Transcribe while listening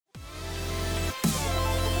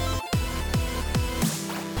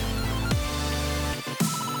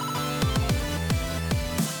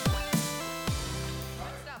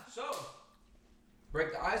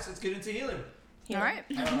get into healing. All right.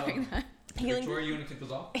 Healing. Victoria, you want to kick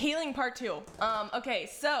us off? Healing part 2. Okay,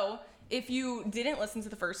 so if you didn't listen to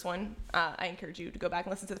the first one, I encourage you to go back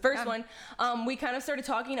and listen to the first one. We kind of started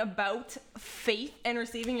talking about faith and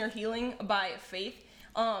receiving your healing by faith.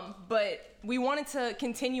 But we wanted to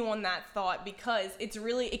continue on that thought because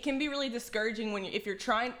it can be really discouraging when if you're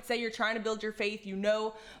trying to build your faith,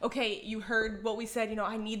 okay, you heard what we said,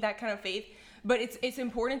 I need that kind of faith. But it's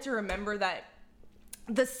important to remember that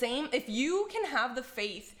if you can have the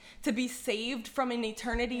faith to be saved from an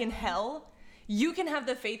eternity in hell, you can have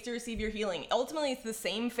the faith to receive your healing. Ultimately, it's the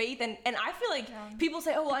same faith. And I feel like people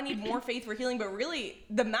say, oh, well, I need more faith for healing. But really,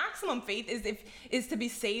 the maximum faith is to be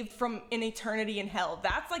saved from an eternity in hell.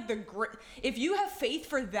 That's like if you have faith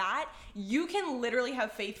for that, you can literally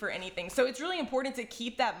have faith for anything. So it's really important to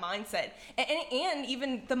keep that mindset. And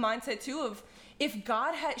even the mindset, too, of if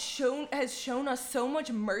God has shown us so much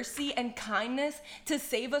mercy and kindness to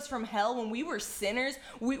save us from hell when we were sinners,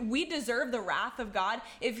 we deserve the wrath of God.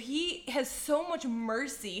 If he has so much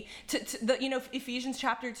mercy Ephesians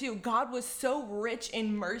chapter 2, God was so rich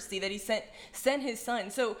in mercy that he sent his son.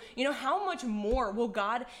 So, how much more will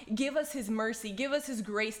God give us his mercy, give us his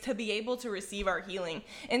grace to be able to receive our healing?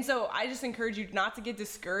 And so I just encourage you not to get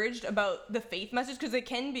discouraged about the faith message because it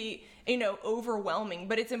can be, overwhelming,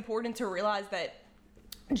 but it's important to realize that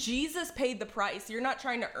Jesus paid the price. You're not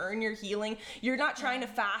trying to earn your healing. You're not trying to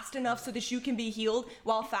fast enough so that you can be healed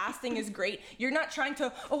while fasting is great. You're not trying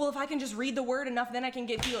to, if I can just read the word enough, then I can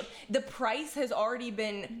get healed. The price has already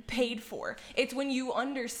been paid for. It's when you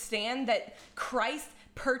understand that Christ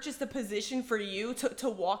purchased a position for you to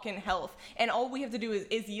walk in health. And all we have to do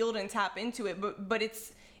is yield and tap into it. But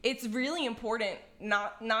it's really important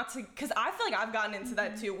not to, because I feel like I've gotten into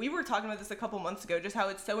that too. We were talking about this a couple months ago, just how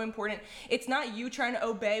it's so important. It's not you trying to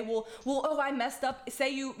obey. I messed up.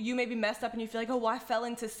 Say you maybe messed up and you feel like, I fell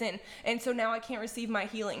into sin. And so now I can't receive my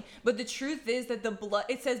healing. But the truth is that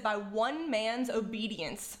it says by one man's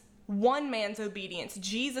obedience,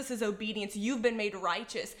 Jesus' obedience, you've been made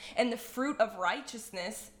righteous. And the fruit of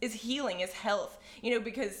righteousness is healing, is health,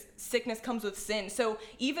 because sickness comes with sin. So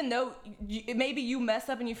even though maybe you mess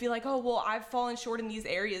up and you feel like, I've fallen short in these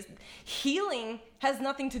areas, healing has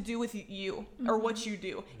nothing to do with you or what you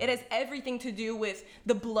do. It has everything to do with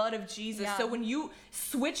the blood of Jesus. Yeah. So when you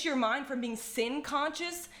switch your mind from being sin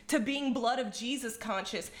conscious to being blood of Jesus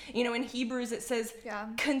conscious, in Hebrews it says,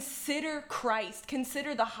 consider Christ,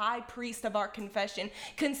 consider the high priest of our confession,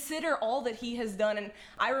 consider all that he has done. And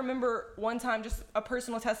I remember one time, just a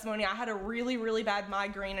personal testimony, I had a really, really bad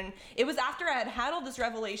migraine, and it was after I had all this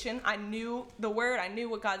revelation. I knew the word, I knew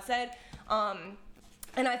what God said,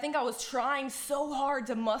 and I think I was trying so hard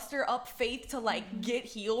to muster up faith to get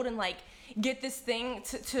healed and get this thing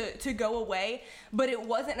to go away, but it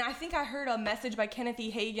wasn't. And I think I heard a message by Kenneth E.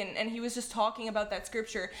 Hagin, and he was just talking about that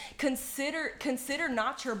scripture. Consider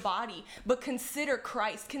not your body, but consider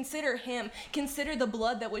Christ. Consider him. Consider the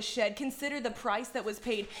blood that was shed. Consider the price that was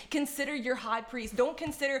paid. Consider your high priest. Don't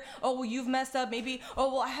consider, you've messed up. Maybe,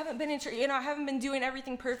 I haven't been I haven't been doing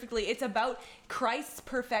everything perfectly. It's about Christ's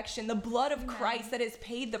perfection, the blood of Christ that has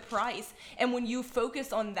paid the price. And when you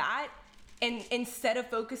focus on that, and instead of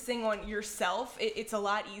focusing on yourself, it's a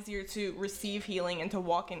lot easier to receive healing and to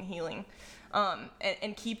walk in healing,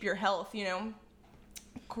 and keep your health,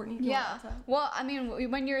 Courtney? Yeah. Well, I mean,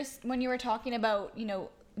 when you were talking about,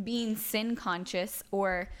 being sin conscious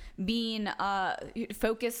or being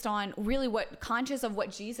focused on really conscious of what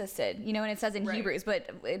Jesus did, and it says in Hebrews, but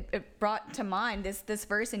it brought to mind this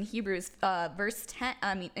verse in Hebrews, verse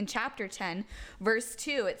 10, in chapter 10, verse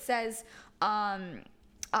 2, it says,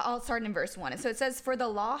 I'll start in verse 1. So it says, for the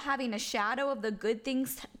law having a shadow of the good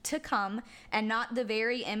things to come and not the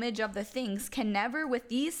very image of the things can never with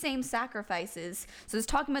these same sacrifices. So it's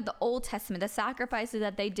talking about the Old Testament, the sacrifices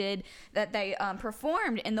that they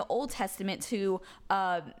performed in the Old Testament to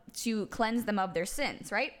cleanse them of their sins,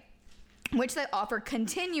 right? Which they offer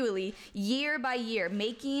continually year by year,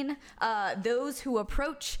 making those who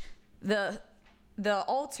approach the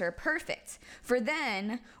altar perfect. For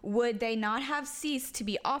then would they not have ceased to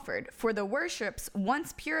be offered, for the worships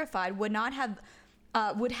once purified would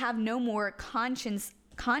have no more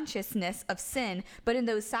consciousness of sin, but in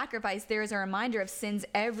those sacrifices there is a reminder of sins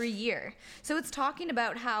every year. So it's talking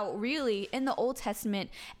about how really in the Old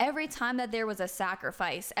Testament, every time that there was a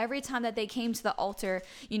sacrifice, every time that they came to the altar,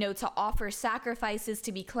 to offer sacrifices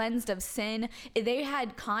to be cleansed of sin, they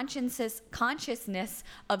had consciousness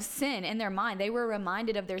of sin in their mind. They were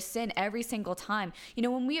reminded of their sin every single time.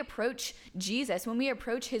 When we approach Jesus, when we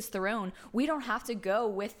approach his throne, we don't have to go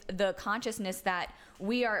with the consciousness that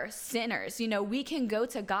we are sinners. You know, we can go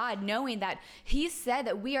to God knowing that he said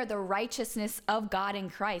that we are the righteousness of God in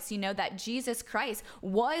Christ. You know, that Jesus Christ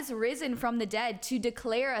was risen from the dead to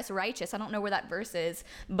declare us righteous. I don't know where that verse is,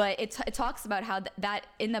 but it talks about how that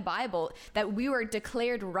in the Bible that we were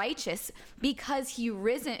declared righteous because he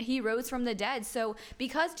rose from the dead. So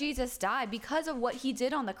because Jesus died, because of what he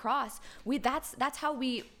did on the cross, that's how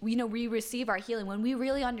we receive our healing. When we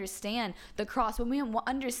really understand the cross, when we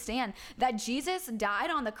understand that Jesus died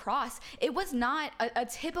on the cross, it was not a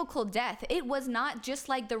typical death. It was not just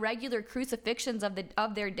like the regular crucifixions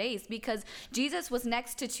of their days, because Jesus was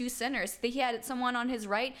next to two sinners. He had someone on his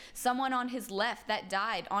right, someone on his left that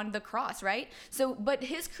died on the cross, right? So, but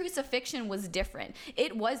his crucifixion was different.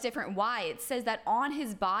 It was different. Why? It says that on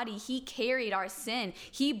his body, he carried our sin.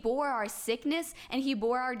 He bore our sickness and he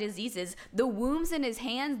bore our diseases. The wounds in his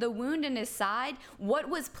hands, the wound in his side, what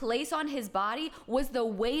was placed on his body was the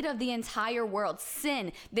weight of the entire world.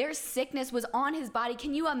 Sin, their sickness was on his body.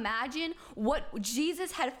 Can you imagine what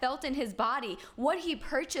Jesus had felt in his body? What he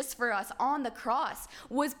purchased for us on the cross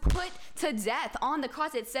was put to death on the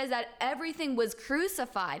cross. It says that everything was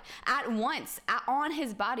crucified at once on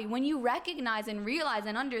his body. When you recognize and realize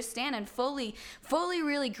and understand and fully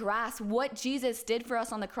really grasp what Jesus did for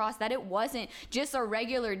us on the cross, that it wasn't just a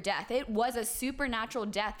regular death. It was a supernatural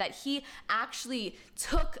death, that he actually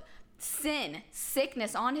took sin,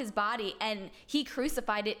 sickness on his body, and he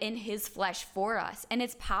crucified it in his flesh for us. And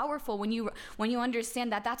it's powerful when you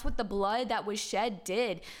understand that that's what the blood that was shed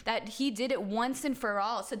did, that he did it once and for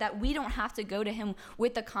all, so that we don't have to go to him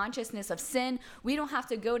with the consciousness of sin. We don't have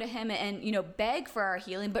to go to him and beg for our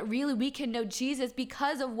healing, but really we can know Jesus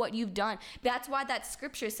because of what you've done. That's why that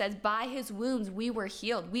scripture says, by his wounds we were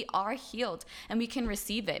healed. We are healed and we can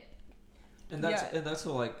receive it. And that's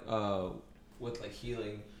what with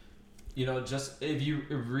healing, just if you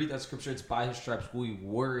read that scripture, it's by his stripes we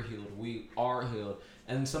were healed, we are healed.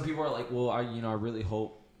 And some people are like, well, I really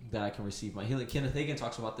hope that I can receive my healing. Kenneth Hagin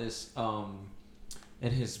talks about this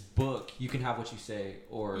in his book, You Can Have What You Say,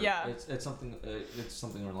 or it's something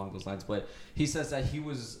along those lines. But he says that he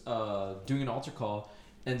was doing an altar call,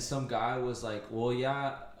 and some guy was like, well,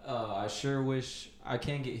 I sure wish I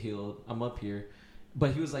can get healed. I'm up here.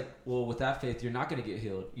 But he was like, well, with that faith, you're not going to get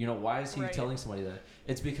healed. Why is he telling somebody that?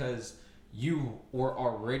 It's because you were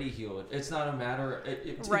already healed. It's not a matter,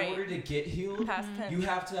 in order to get healed, you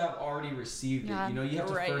have to have already received it. You have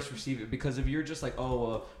to first receive it. Because if you're just like,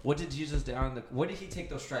 what did Jesus do what did he take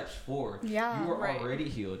those stripes for? Yeah. You were already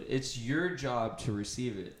healed. It's your job to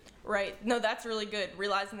receive it. Right. No, that's really good.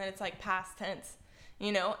 Realizing that it's past tense.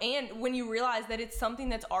 And when you realize that it's something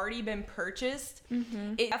that's already been purchased,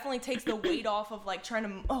 it definitely takes the weight off of trying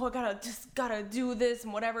to, I gotta do this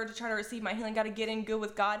and whatever to try to receive my healing, gotta get in good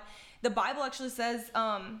with God. The Bible actually says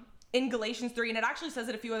in Galatians 3, and it actually says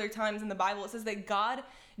it a few other times in the Bible, it says that God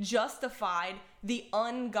justified the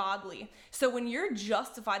ungodly. So when you're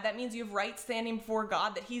justified, that means you have right standing before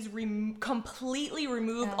God, that he's completely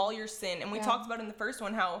removed all your sin. And we talked about in the first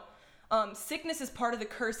one how sickness is part of the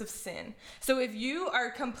curse of sin. So if you are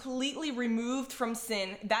completely removed from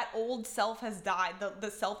sin, that old self has died,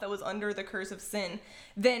 the self that was under the curse of sin,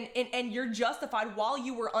 then and you're justified while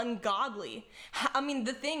you were ungodly. I mean,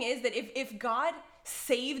 the thing is that if God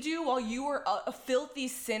saved you while you were a filthy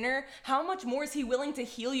sinner, how much more is he willing to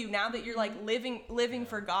heal you now that you're living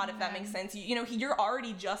for God, if that makes sense? You're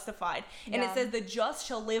already justified. And it says the just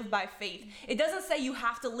shall live by faith. It doesn't say you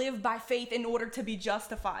have to live by faith in order to be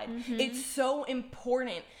justified. It's so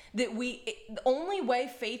important that the only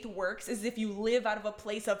way faith works is if you live out of a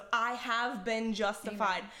place of, I have been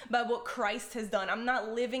justified by what Christ has done. I'm not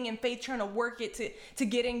living in faith trying to work it to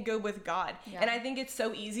get in good with God. And I think it's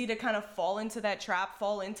so easy to kind of fall into that trap,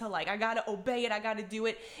 fall into I gotta obey it, I gotta do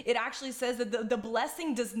it. It actually says that the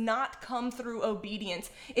blessing does not come through obedience.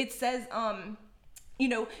 It says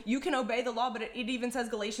you can obey the law, but it even says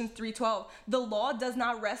Galatians 3:12, the law does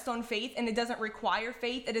not rest on faith and it doesn't require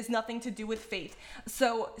faith. It has nothing to do with faith.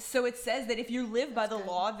 So it says that if you live by the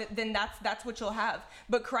law, then that's what you'll have.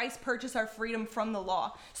 But Christ purchased our freedom from the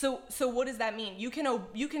law. So what does that mean? You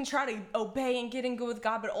can try to obey and get in good with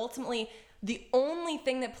God, but ultimately the only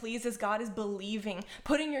thing that pleases God is believing,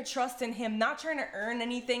 putting your trust in him, not trying to earn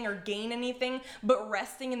anything or gain anything, but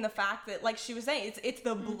resting in the fact that, like she was saying, it's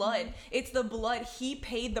the blood. It's the blood. He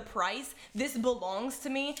paid the price. This belongs to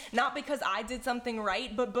me, not because I did something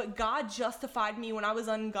right, but God justified me when I was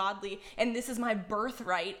ungodly, and this is my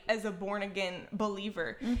birthright as a born-again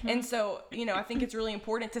believer. And so, I think it's really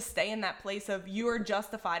important to stay in that place of you are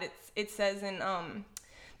justified. It says in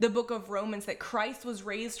the book of Romans, that Christ was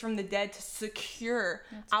raised from the dead to secure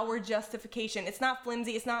our justification. It's not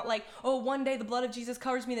flimsy. It's not like, oh, one day the blood of Jesus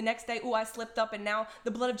covers me, the next day, oh, I slipped up and now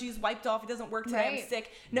the blood of Jesus wiped off. It doesn't work today. I'm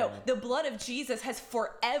sick. No, the blood of Jesus has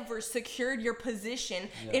forever secured your position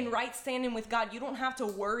in right standing with God. You don't have to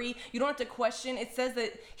worry. You don't have to question. It says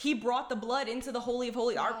that he brought the blood into the Holy of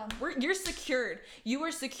Holies. You're secured. You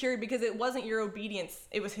are secured because it wasn't your obedience.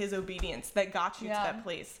 It was his obedience that got you to that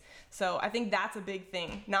place. So I think that's a big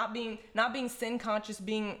thing. Not being sin conscious,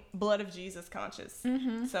 being blood of Jesus conscious.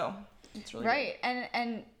 So it's really right.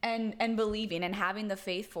 And believing and having the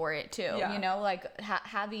faith for it too. You know, like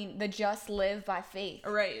having the just live by faith.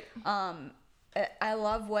 Right. I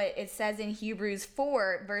love what it says in Hebrews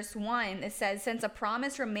 4 verse 1. It says, since a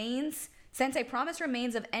promise remains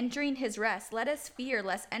of entering his rest, let us fear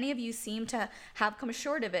lest any of you seem to have come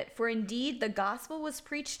short of it. For indeed the gospel was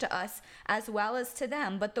preached to us as well as to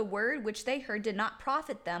them, but the word which they heard did not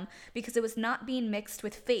profit them, because it was not being mixed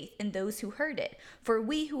with faith in those who heard it. For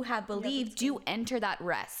we who have believed do enter that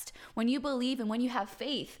rest. When you believe and when you have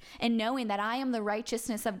faith and knowing that I am the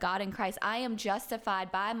righteousness of God in Christ, I am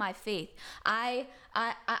justified by my faith. I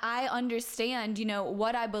understand, you know,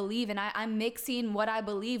 what I believe, and I'm mixing what I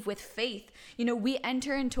believe with faith. You know, we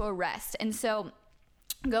enter into a rest. And so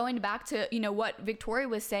going back to, you know, what Victoria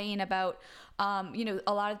was saying about, you know,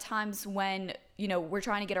 a lot of times when, you know, we're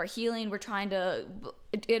trying to get our healing,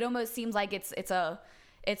 it almost seems like it's a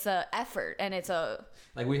effort, and it's a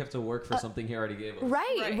like we have to work for something he already gave us.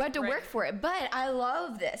 Right, we have to work for it. But I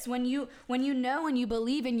love this when you know and you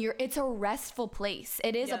believe it's a restful place.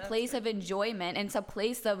 It is a place of enjoyment, and it's a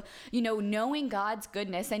place of, you know, knowing God's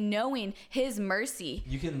goodness and knowing his mercy.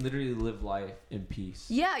 You can literally live life in peace.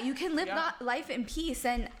 Yeah, you can live life in peace.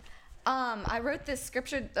 And I wrote this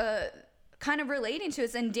scripture kind of relating to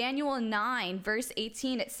it. In Daniel 9 verse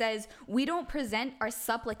 18, it says, we don't present our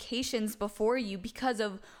supplications before you because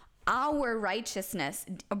of our righteousness,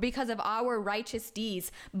 because of our righteous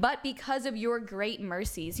deeds, but because of your great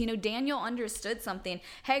mercies. You know, Daniel understood something.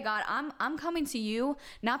 Hey, God, I'm coming to you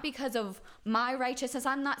not because of my righteousness.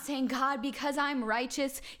 I'm not saying, God, because I'm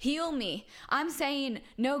righteous, heal me. I'm saying,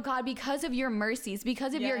 no, God, because of your mercies,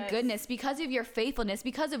 because of your goodness, because of your faithfulness,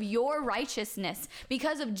 because of your righteousness,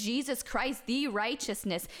 because of Jesus Christ, the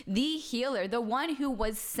righteousness, the healer, the one who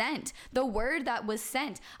was sent, the word that was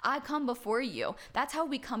sent. I come before you. That's how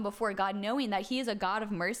we come before God, knowing that he is a God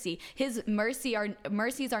of mercy. His mercies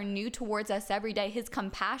are new towards us every day. His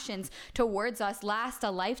compassions towards us last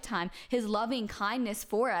a lifetime. His loving kindness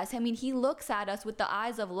for us. I mean, he looks at us with the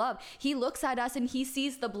eyes of love. He looks at us and he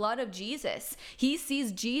sees the blood of Jesus. He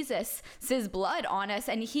sees Jesus's blood on us,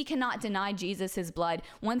 and he cannot deny Jesus's blood.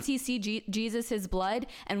 Once he sees Jesus's blood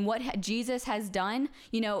and what Jesus has done,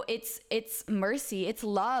 you know, it's mercy, it's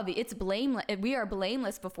love, it's blameless. We are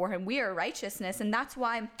blameless before him. We are righteousness, and that's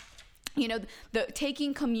why, you know, the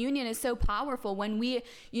taking communion is so powerful when we,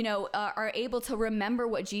 you know, are able to remember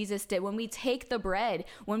what Jesus did. When we take the bread,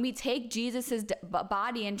 when we take Jesus's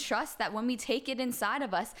body and trust that when we take it inside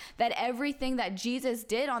of us, that everything that Jesus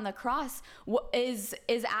did on the cross is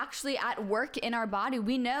actually at work in our body.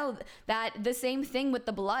 We know that the same thing with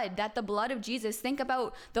the blood, that the blood of Jesus, think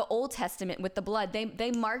about the Old Testament with the blood.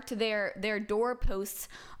 They marked their doorposts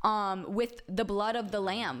with the blood of the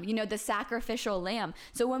lamb, you know, the sacrificial lamb.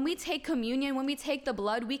 So when we take communion, when we take the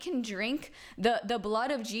blood, we can drink the blood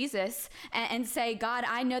of Jesus and say, God,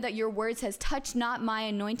 I know that your word says, touch not my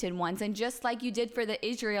anointed ones. And just like you did for the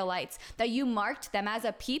Israelites, that you marked them as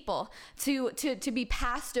a people to be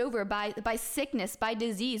passed over by sickness, by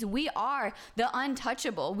disease. We are the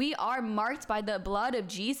untouchable. We are marked by the blood of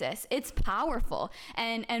Jesus. It's powerful.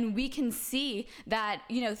 And we can see that,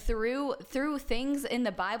 you know, through things in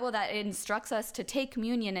the Bible that instructs us to take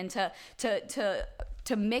communion and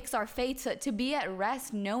to mix our faith, to be at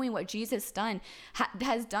rest, knowing what Jesus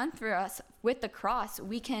has done for us with the cross.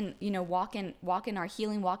 We can, you know, walk in our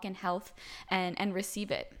healing, walk in health, and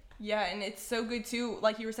receive it. Yeah, and it's so good too,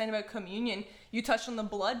 like you were saying about communion. You touched on the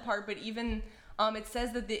blood part, but even it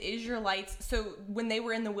says that the Israelites, so when they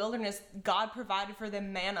were in the wilderness, God provided for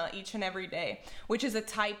them manna each and every day, which is a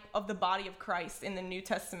type of the body of Christ in the New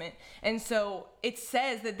Testament. And so it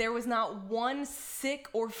says that there was not one sick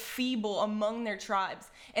or feeble among their tribes,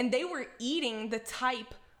 and they were eating the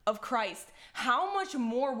type of Christ. How much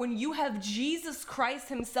more when you have Jesus Christ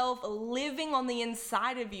himself living on the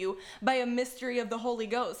inside of you by a mystery of the Holy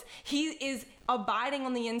Ghost? He is abiding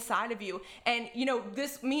on the inside of you. And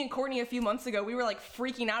me and Courtney a few months ago, we were like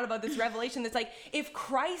freaking out about this revelation that's like, if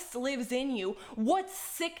Christ lives in you, what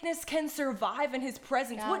sickness can survive in his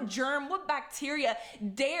presence? Yeah. What germ, what bacteria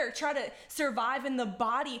dare try to survive in the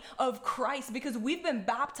body of Christ? Because we've been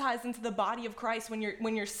baptized into the body of Christ when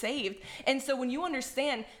you're saved. And so when you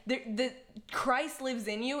understand that Christ lives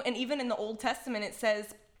in you, and even in the Old Testament it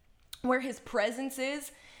says where his presence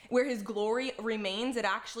is, where his glory remains, it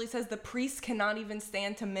actually says the priest cannot even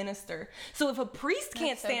stand to minister. So if a priest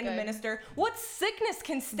can't stand to minister, what sickness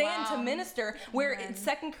can stand to minister? Where in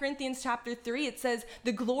 2 Corinthians chapter 3, it says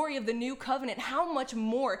the glory of the new covenant, how much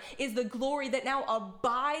more is the glory that now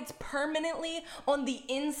abides permanently on the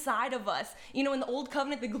inside of us? In the old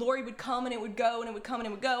covenant, the glory would come and it would go, and it would come and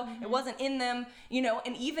it would go. It wasn't in them,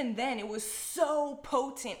 and even then it was so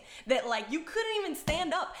potent that like you couldn't even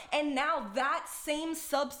stand up. And now that same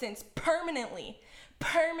substance permanently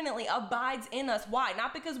abides in us. Why?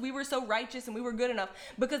 Not because we were so righteous and we were good enough,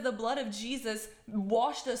 because the blood of Jesus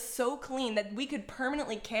washed us so clean that we could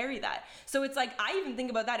permanently carry that. So it's like, I even think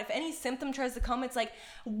about that. If any symptom tries to come, it's like,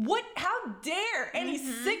 how dare any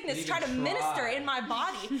sickness try to minister in my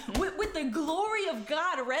body with the glory of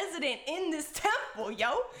God resident in this temple,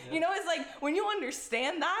 yo? Yeah. It's like, when you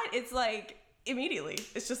understand that, it's like, immediately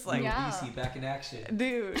it's just like BC back in action,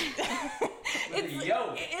 dude.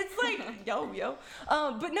 It's like yo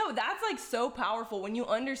but no, that's like so powerful when you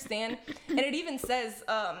understand. And it even says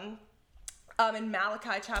in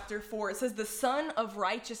Malachi chapter 4, it says the Son of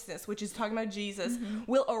Righteousness, which is talking about Jesus,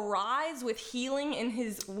 will arise with healing in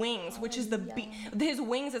his wings, which is his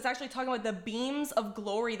wings. It's actually talking about the beams of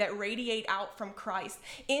glory that radiate out from Christ.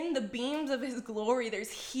 In the beams of his glory,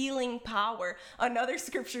 there's healing power. Another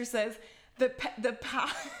scripture says the power,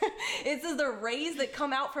 it says the rays that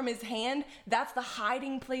come out from his hand, that's the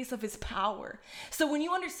hiding place of his power. So when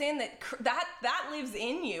you understand that lives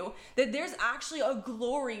in you, that there's actually a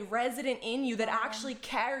glory resident in you that actually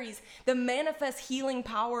carries the manifest healing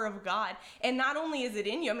power of God. And not only is it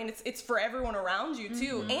in you, I mean, it's for everyone around you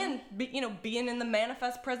too. And being in the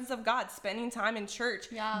manifest presence of God, spending time in church,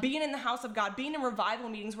 being in the house of God, being in revival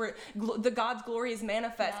meetings where the God's glory is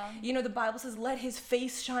manifest. The Bible says, let his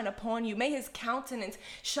face shine upon you. May his countenance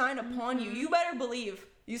shine upon you. You better believe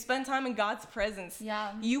you spend time in God's presence.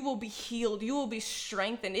 You will be healed. You will be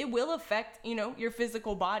strengthened. It will affect, your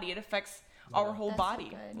physical body. It affects our whole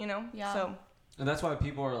body, So. And that's why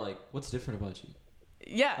people are like, what's different about you?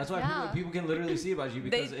 Yeah. That's why people can literally see about you,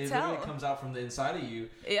 because it literally comes out from the inside of you.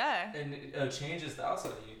 Yeah. And it changes the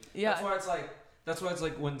outside of you. Yeah. That's why it's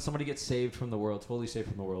like when somebody gets saved from the world, totally saved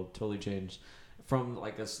from the world, totally changed from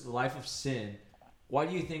like a life of sin. Why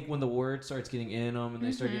do you think when the word starts getting in them and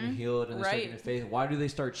they start getting healed and they start getting faith, why do they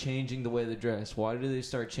start changing the way they dress? Why do they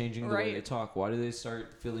start changing the way they talk? Why do they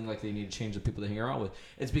start feeling like they need to change the people they hang around with?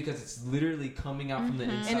 It's because it's literally coming out from the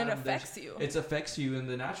inside. And it affects you. It affects you in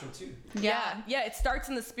the natural too. Yeah. It starts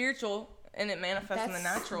in the spiritual and it manifests in the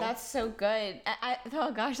natural. That's so good.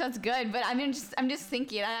 Oh gosh, that's good. But I mean, I'm just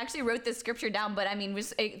thinking. I actually wrote this scripture down, but I mean,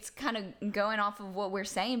 it's kind of going off of what we're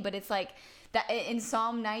saying. But it's like that in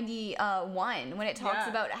Psalm 91, when it talks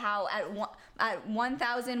about how at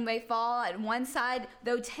 1,000 may fall at one side,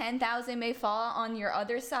 though 10,000 may fall on your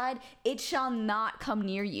other side, it shall not come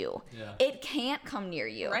near you. Yeah. It can't come near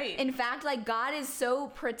you. Right. In fact, like God is so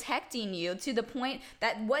protecting you to the point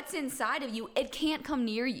that what's inside of you, it can't come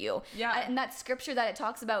near you. Yeah. And that scripture that it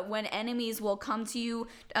talks about when enemies will come to you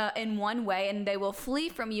in one way and they will flee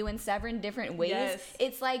from you in 7 different ways. Yes.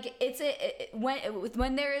 It's like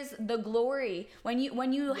when there is the glory, when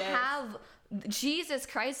you have Jesus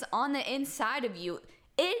Christ on the inside of you,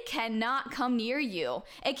 it cannot come near you.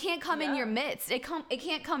 It can't come in your midst. It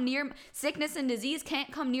can't come near sickness and disease.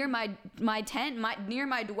 Can't come near my tent, near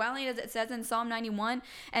my dwelling, as it says in Psalm 91.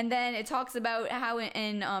 And then it talks about how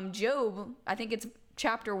in Job, I think it's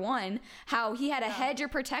chapter 1, how he had a hedge of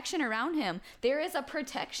protection around him. There is a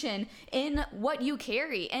protection in what you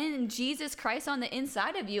carry, in Jesus Christ on the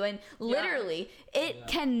inside of you, and literally it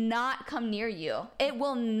cannot come near you. It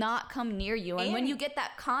will not come near you. And when you get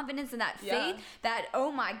that confidence and that faith that,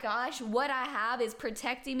 oh my gosh, what I have is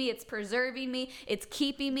protecting me, it's preserving me, it's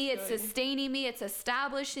keeping me, it's sustaining me, it's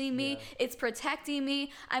establishing me, it's protecting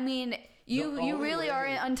me. I mean, you really are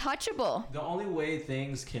untouchable. The only way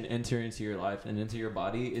things can enter into your life and into your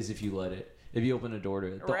body is if you let it. If you open a door to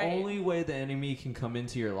it. The only way the enemy can come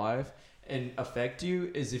into your life and affect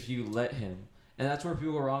you is if you let him. And that's where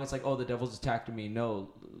people go wrong. It's like, oh, the devil's attacking me.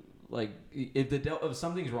 No. Like, if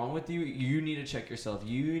something's wrong with you, you need to check yourself.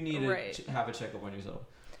 You need to have a checkup on yourself.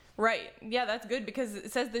 Right. Yeah, that's good because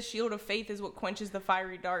it says the shield of faith is what quenches the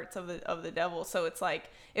fiery darts of the devil. So it's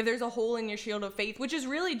like if there's a hole in your shield of faith, which is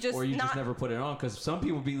really just or you just never put it on, because some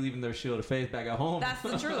people be leaving their shield of faith back at home. That's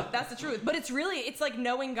the truth. That's the truth. But it's like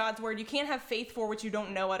knowing God's word. You can't have faith for what you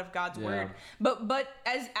don't know out of God's word. But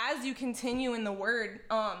as you continue in the word,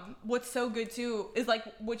 what's so good too is like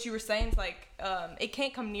what you were saying. It's like it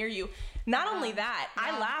can't come near you. Not only that,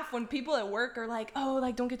 I laugh when people at work are like, "Oh,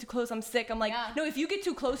 like don't get too close. I'm sick." I'm like, "No, if you get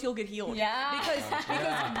too close, you'll get healed." Yeah.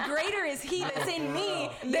 Because greater is He that's in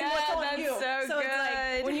me than what's on you. So it's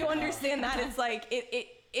like when you understand that, it's like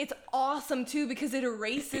it's awesome too because it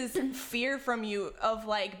erases fear from you of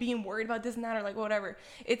like being worried about this and that or like whatever.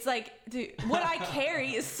 It's like, dude, what I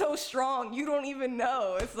carry is so strong. You don't even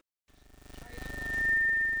know. It's like,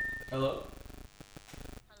 Hello.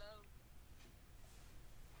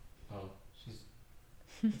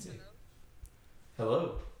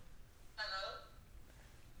 Hello. Hello.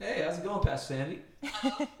 Hey, how's it going, Pastor Sandy?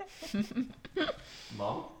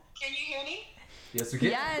 Mom? Can you hear me? Yes, we can.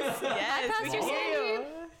 Yes. Hi, Pastor Sandy.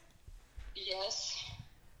 Yes.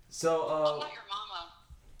 So, I'm not your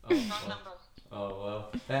mama. Wrong number. Oh,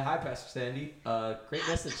 well. Hey, hi, Pastor Sandy. Great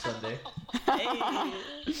message Sunday. hey.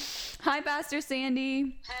 Hi, Pastor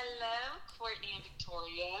Sandy. Hello, Courtney and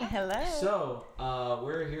Victoria. Hello. So,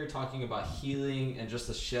 we're here talking about healing and just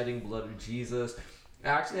the shedding blood of Jesus. I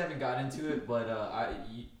actually haven't got into it, but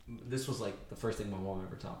this was like the first thing my mom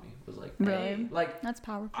ever taught me. Was like, really? Hey, like that's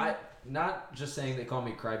powerful. Not just saying they call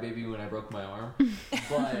me crybaby when I broke my arm,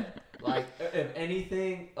 but like if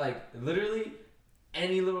anything, like literally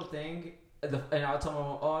any little thing, and I'll tell my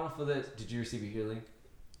mom, "Oh, I don't feel this. Did you receive your healing?"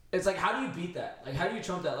 It's like, how do you beat that? Like, how do you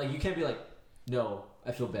trump that? Like, you can't be like, "No,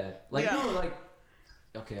 I feel bad." Like, no, like,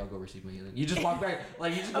 okay, I'll go receive my healing. You just walk back,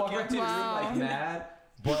 like you just walk back to the room like mad.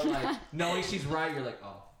 But like knowing she's right, you're like,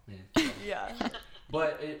 oh man. Yeah.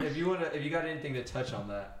 But if you got anything to touch on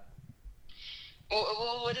that.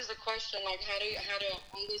 Well, what is the question? Like, how do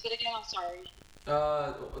is it again? I'm sorry.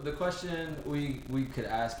 The question we could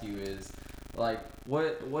ask you is, like,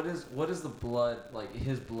 what is the blood, like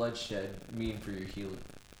His bloodshed mean for your healing?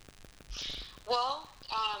 Well,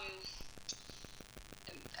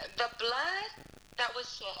 the blood that was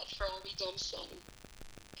shed for our redemption.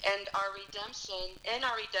 And in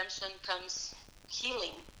our redemption comes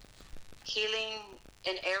healing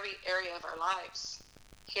in every area of our lives,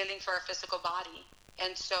 healing for our physical body.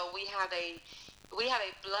 And so we have a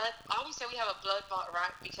blood, I always say we have a blood bought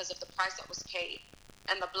right because of the price that was paid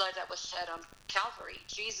and the blood that was shed on Calvary.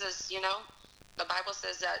 Jesus, the Bible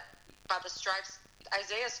says that by the stripes,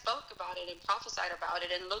 Isaiah spoke about it and prophesied about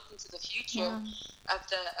it and looked into the future of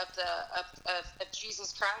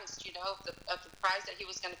Jesus Christ, of the price that He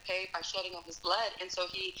was going to pay by shedding of His blood. And so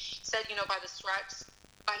He said, by His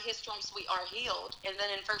stripes we are healed. And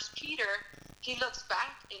then in 1 Peter, He looks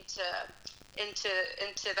back into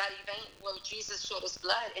that event where Jesus shed His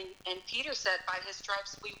blood, and Peter said, by His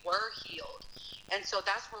stripes we were healed. And so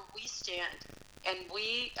that's where we stand, and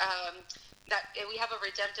we have a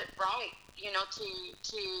redemptive right, to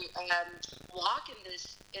walk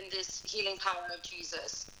in this healing power of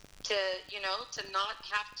Jesus, to not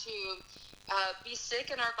have to be sick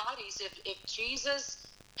in our bodies. If Jesus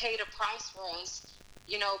paid a price for us,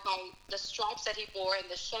 by the stripes that He bore and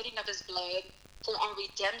the shedding of His blood for our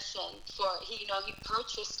redemption, He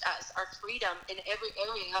purchased us our freedom in every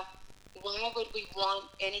area. Why would we want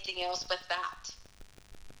anything else but that?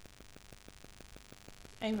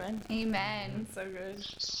 Amen. Amen. So good.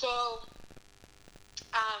 So,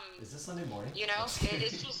 is this Sunday morning?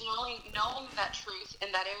 It's just knowing that truth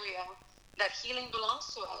in that area, that healing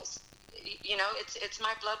belongs to us. It's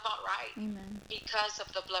my blood bought right. Amen. Because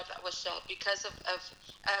of the blood that was shed, because of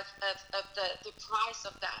the price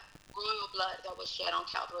of that royal blood that was shed on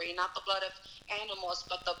Calvary, not the blood of animals,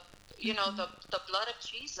 but the blood of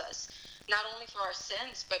Jesus, not only for our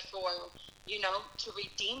sins, but for to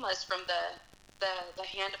redeem us from the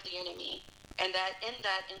hand of the enemy, and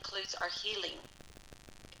that includes our healing,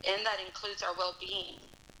 and that includes our well-being.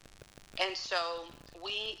 And so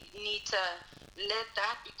we need to let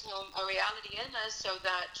that become a reality in us, so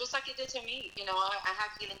that just like it did to me, I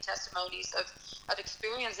have healing testimonies of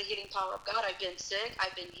experience the healing power of God. I've been sick,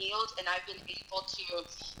 I've been healed, and I've been able to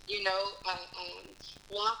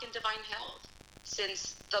walk in divine health.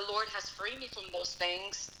 Since the Lord has freed me from those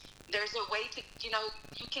things, there's a way to,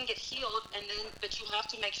 you can get healed, but you have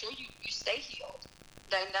to make sure you stay healed.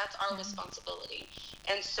 then that's our responsibility.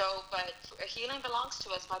 And so, but healing belongs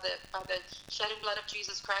to us by the shedding blood of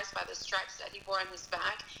Jesus Christ, by the stripes that he bore on his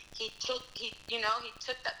back. He took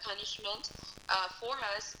that punishment for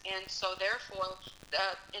us, and so therefore,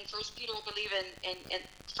 in 1 Peter, I believe in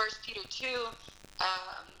 1 Peter 2,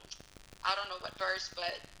 I don't know what verse,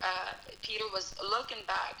 but Peter was looking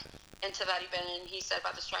back into that event, and he said,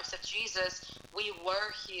 by the stripes of Jesus, we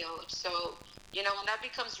were healed. So, when that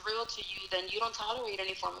becomes real to you, then you don't tolerate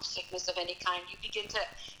any form of sickness of any kind. You begin to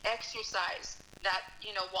exercise that,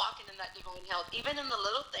 walking in that divine health, even in the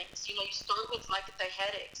little things. You start with like the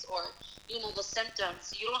headaches or, the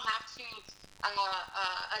symptoms. You don't have to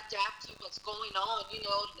adapt to what's going on,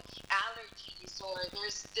 allergies, or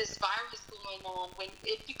there's this virus going on. When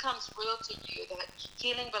it becomes real to you that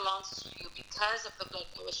healing belongs to you because of the blood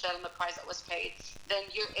that was shed and the price that was paid, then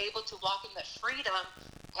you're able to walk in the freedom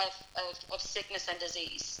of sickness and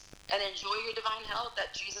disease and enjoy your divine health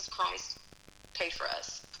that Jesus Christ paid for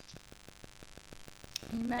us.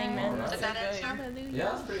 Amen. Does that answer?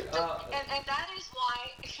 Yeah, that's pretty. And that is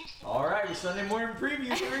why. All right, we're Sunday morning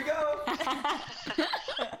preview. Here we go.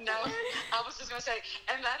 No, I was just gonna say,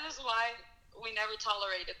 and that is why we never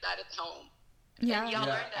tolerated that at home. Yeah. And y'all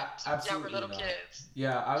learned that since y'all were little kids.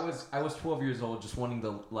 Yeah, I was 12 years old, just wanting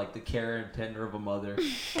the care and tender of a mother.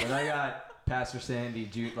 When I got Pastor Sandy,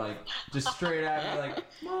 just straight at me, like,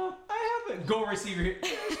 Mom, I haven't. Go receive your.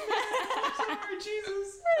 Sorry,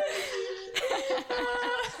 Jesus.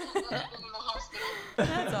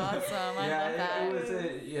 That's awesome. I love that. It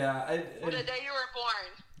was the day you were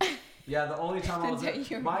born. Yeah, the only time I was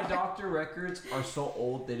my doctor records are so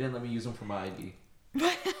old they didn't let me use them for my ID.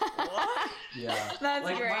 What? Yeah. That's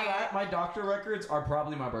great. My doctor records are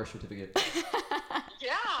probably my birth certificate.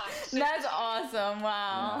 Yeah. That's awesome.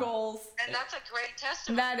 Wow. Yeah. Goals. And that's a great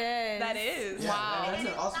testimony. That is. Yeah, Wow. that's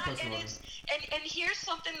an awesome testimony. And here's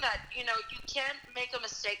something that, you can't make a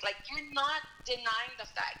mistake. Like, you're not denying the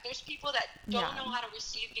fact. There's people that don't know how to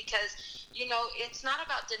receive because, it's not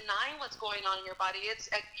about denying what's going on in your body. It's,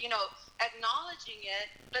 acknowledging it,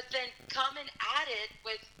 but then coming at it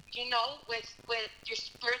with, with your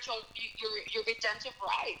spiritual, your redemptive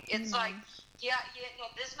right. It's like, I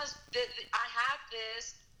have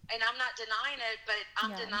this, and I'm not denying it, but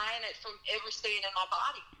I'm denying it from ever staying in my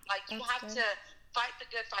body. Like, you have to fight the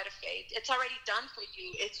good fight of faith. It's already done for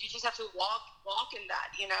you. You just have to walk in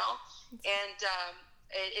that, and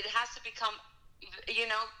it has to become,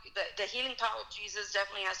 the healing power of Jesus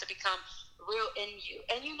definitely has to become real in you.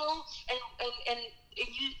 And you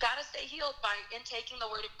gotta stay healed by intaking the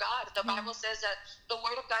word of God. The Bible says that the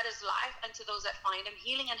word of God is life unto those that find him,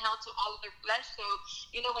 healing and health to all of their flesh. So,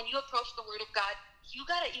 when you approach the word of God, you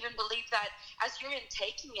gotta even believe that as you're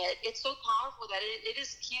intaking it, it's so powerful that it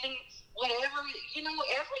is healing whatever,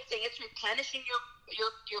 everything. It's replenishing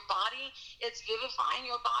your body. It's vivifying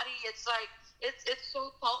your body. It's like, it's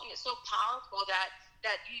so potent. It's so powerful that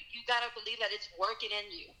you gotta believe that it's working in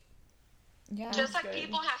you. Yeah, just like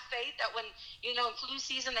people have faith that when, in flu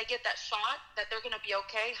season they get that shot, that they're going to be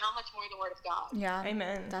okay, how much more the word of God? Yeah.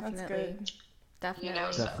 Amen. Definitely. That's good.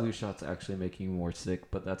 Definitely. That flu shot's actually making you more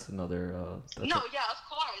sick, but that's another... of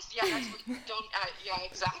course. Yeah, that's what yeah,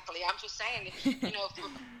 exactly. I'm just saying,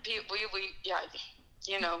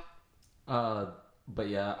 But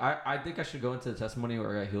yeah, I think I should go into the testimony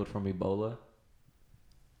where I got healed from Ebola.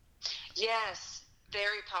 Yes.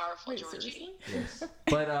 Very powerful, Georgie. Seriously? Yes.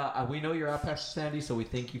 But we know you're out, Pastor Sandy, so we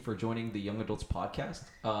thank you for joining the Young Adults Podcast.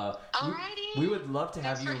 Alrighty. We would love to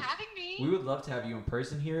have you. Thanks for having me. We would love to have you in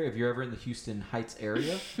person here. If you're ever in the Houston Heights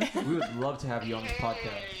area, we would love to have you on this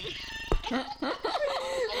podcast.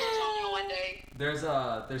 One day. There's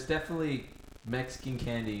definitely Mexican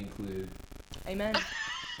candy included. Amen.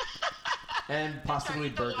 And possibly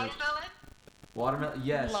burgers. Watermelon?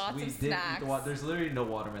 Yes. Lots of snacks. There's literally no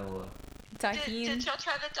watermelon left. Tahini. Did y'all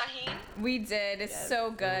try the tahini? We did. It's so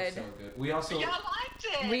good. It was so good. We also y'all liked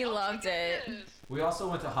it. We loved it. We also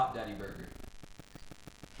went to Hot Daddy Burger.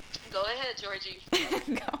 Go ahead, Georgie.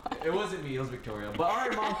 It wasn't me. It was Victoria. But all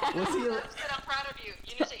right, Mom. We'll see you. I'm proud of you.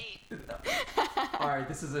 You need to eat. All right,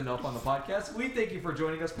 this is enough on the podcast. We thank you for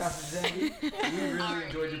joining us, Pastor Zandy. We really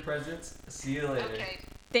enjoyed your presence. See you later. Okay.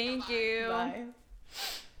 Thank you. Bye.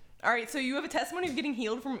 All right, so you have a testimony of getting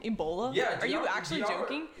healed from Ebola? Yeah. Are you actually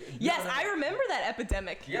joking? Yes, I remember that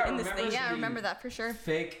epidemic in the States. Yeah, I remember that for sure.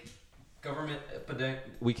 Fake government epidemic.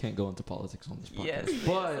 We can't go into politics on this podcast. Yes,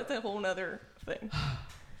 but that's a whole nother thing.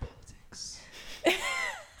 Politics.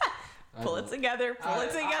 Pull it together.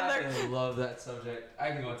 I love that subject.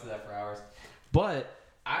 I can go into that for hours. But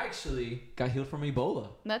I actually got healed from Ebola.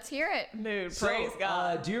 Let's hear it. Dude, praise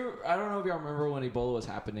God. I don't know if y'all remember when Ebola was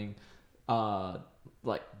happening.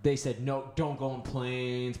 like they said no, don't go on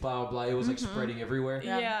planes, blah blah blah. It was like spreading everywhere.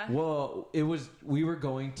 Yeah. Well, we were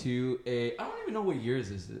going to I don't even know what years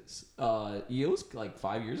this is. It was like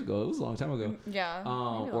 5 years ago. It was a long time ago. Yeah.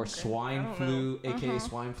 Or swine flu, aka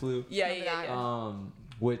swine flu. Yeah.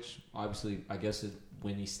 Which obviously I guess it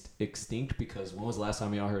went extinct because when was the last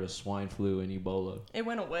time y'all heard of swine flu and Ebola? It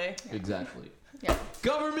went away. Exactly. Yeah.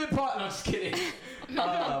 Government no, I'm just kidding.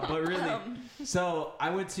 But really, so I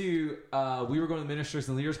went to we were going to the Ministers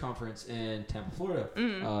and Leaders Conference in Tampa,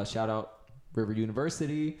 Florida. Shout out River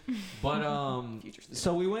University. But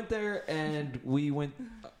so we went there and we went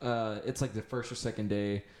it's like the first or second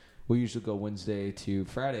day. We usually go Wednesday to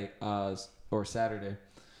Friday or Saturday.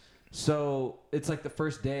 So it's like the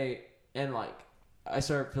first day and like I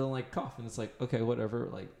started feeling like cough and it's like okay, whatever,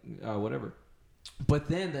 like whatever. But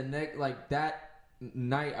then the next like that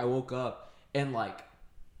night I woke up and like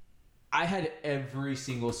I had every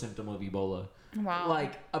single symptom of Ebola. Wow.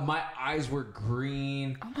 Like my eyes were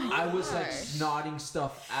green. I was like snotting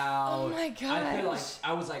stuff out. Oh my gosh. I feel like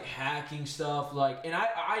I was like hacking stuff like and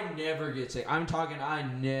I never get sick. I'm talking I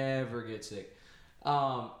never get sick.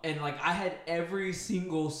 And like I had every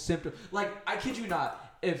single symptom. Like I kid you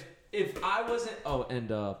not, if I wasn't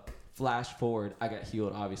flash forward, I got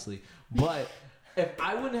healed obviously. But if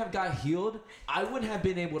I wouldn't have got healed, I wouldn't have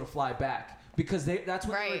been able to fly back because that's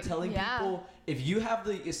what they were telling people. If you have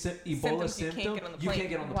the Ebola symptom, you can't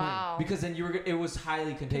get on the plane because then it was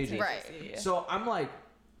highly contagious. Right. Yeah. So I'm like,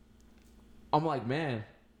 man,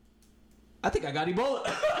 I think I got Ebola.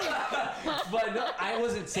 But no, I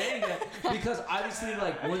wasn't saying that because obviously,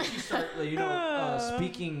 like once you start,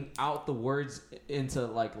 speaking out the words into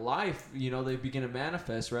like life, they begin to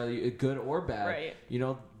manifest, whether good or bad.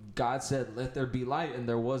 Right. God said, "Let there be light," and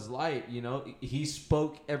there was light. He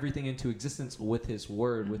spoke everything into existence with His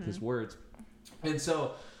word, with His words. And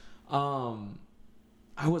so,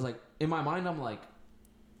 I was like, in my mind, I'm like,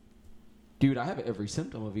 dude, I have every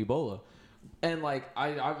symptom of Ebola. And like,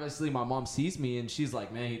 I obviously my mom sees me and she's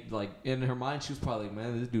like, man, in her mind, she was probably like,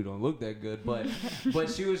 man, this dude don't look that good. But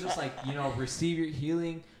she was just like, receive your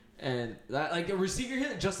healing and that, like receive your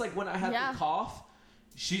healing. Just like when I had the cough,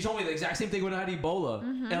 she told me the exact same thing when I had Ebola.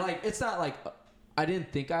 And like, it's not like I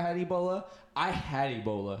didn't think I had Ebola. I had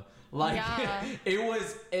Ebola. Like it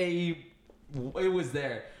was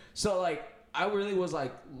there. So like, I really was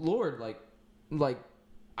like, Lord, like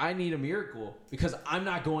I need a miracle because I'm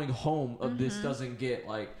not going home if this doesn't get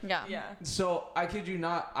like So I kid you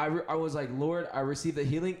not, I was like, Lord, I received the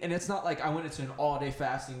healing, and it's not like I went into an all-day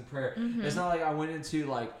fasting prayer. It's not like I went into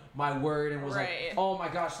like my word and was like, oh my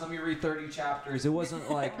gosh, let me read 30 chapters. It wasn't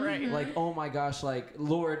like like oh my gosh, like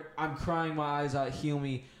Lord, I'm crying my eyes out, heal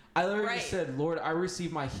me. I literally just said, Lord, I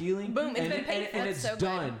received my healing. Boom, it's been paid for. And it's so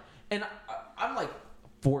done. And I'm like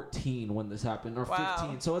 14 when this happened, or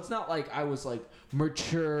 15. So it's not like I was like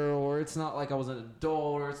mature, or it's not like I was an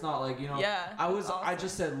adult, or it's not like I was awesome. I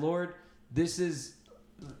just said, Lord,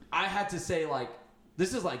 I had to say like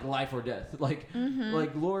this is like life or death, like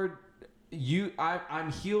Lord,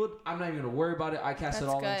 I'm healed. I'm not even gonna worry about it. I cast it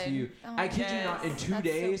all into you. I kid you not, in 2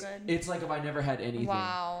 days it's like if I never had anything.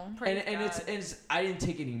 And it's I didn't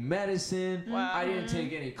take any medicine. I didn't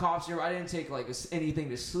take any cough syrup. I didn't take like anything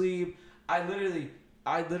to sleep. I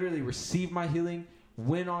literally received my healing,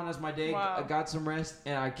 went on as my day, got some rest,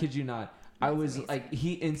 and I kid you not, I was amazing. Like,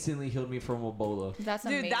 He instantly healed me from Ebola. That's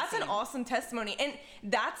amazing. Dude, that's an awesome testimony. And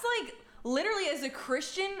that's like, literally as a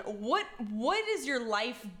Christian, what is your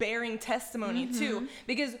life bearing testimony to?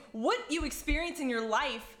 Because what you experience in your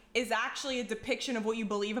life is actually a depiction of what you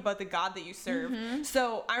believe about the God that you serve.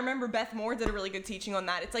 So I remember Beth Moore did a really good teaching on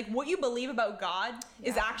that. It's like what you believe about God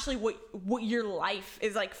is actually what your life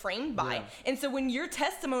is like framed by. And so when your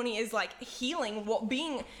testimony is like healing,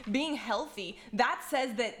 being healthy, that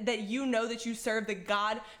says that you know that you serve the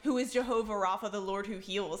God who is Jehovah Rapha, the Lord who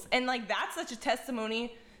heals. And like that's such a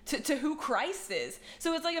testimony to who Christ is.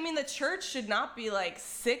 So it's like, I mean, the church should not be like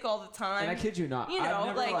sick all the time. And I kid you not,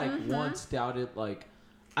 I've never once doubted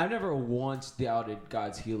I've never once doubted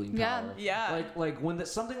God's healing power. Like when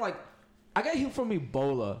something like I got healed from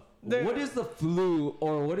Ebola. What is the flu,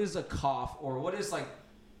 or what is a cough, or what is like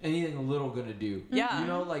anything little gonna do?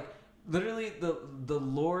 Like literally the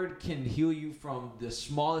Lord can heal you from the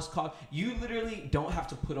smallest cough. You literally don't have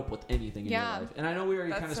to put up with anything in your life. And I know we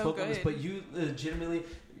already kind of spoke on this, but you legitimately,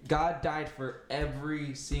 God died for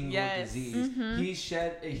every single disease. He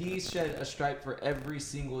shed a stripe for every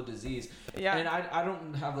single disease. And I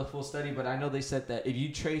don't have the full study, but I know they said that if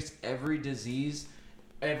you trace every disease,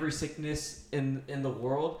 every sickness in the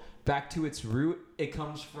world back to its root, it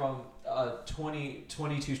comes from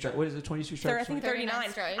 22 stripes. What is it? 22 stripes? I think 39.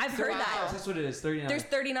 I've heard that. That's what it is. 39. There's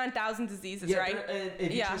 39,000 diseases, right? And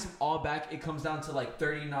if you trace them all back, it comes down to like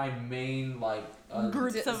 39 main like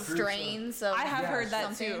groups of strains. I have heard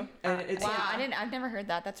that too. And it's I've never heard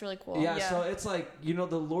that. That's really cool. Yeah, so it's like, you know,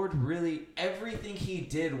 the Lord really, everything he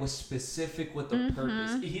did was specific with the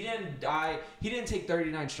purpose. He didn't die. He didn't take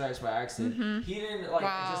 39 stripes by accident. He didn't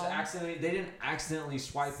just accidentally. They didn't accidentally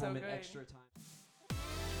swipe him in extra time.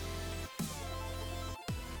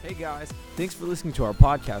 Hey guys, thanks for listening to our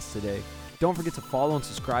podcast today. Don't forget to follow and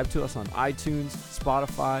subscribe to us on iTunes,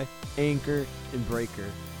 Spotify, Anchor, and Breaker.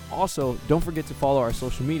 Also, don't forget to follow our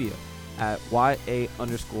social media at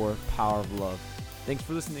YA_Power of Love. Thanks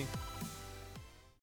for listening.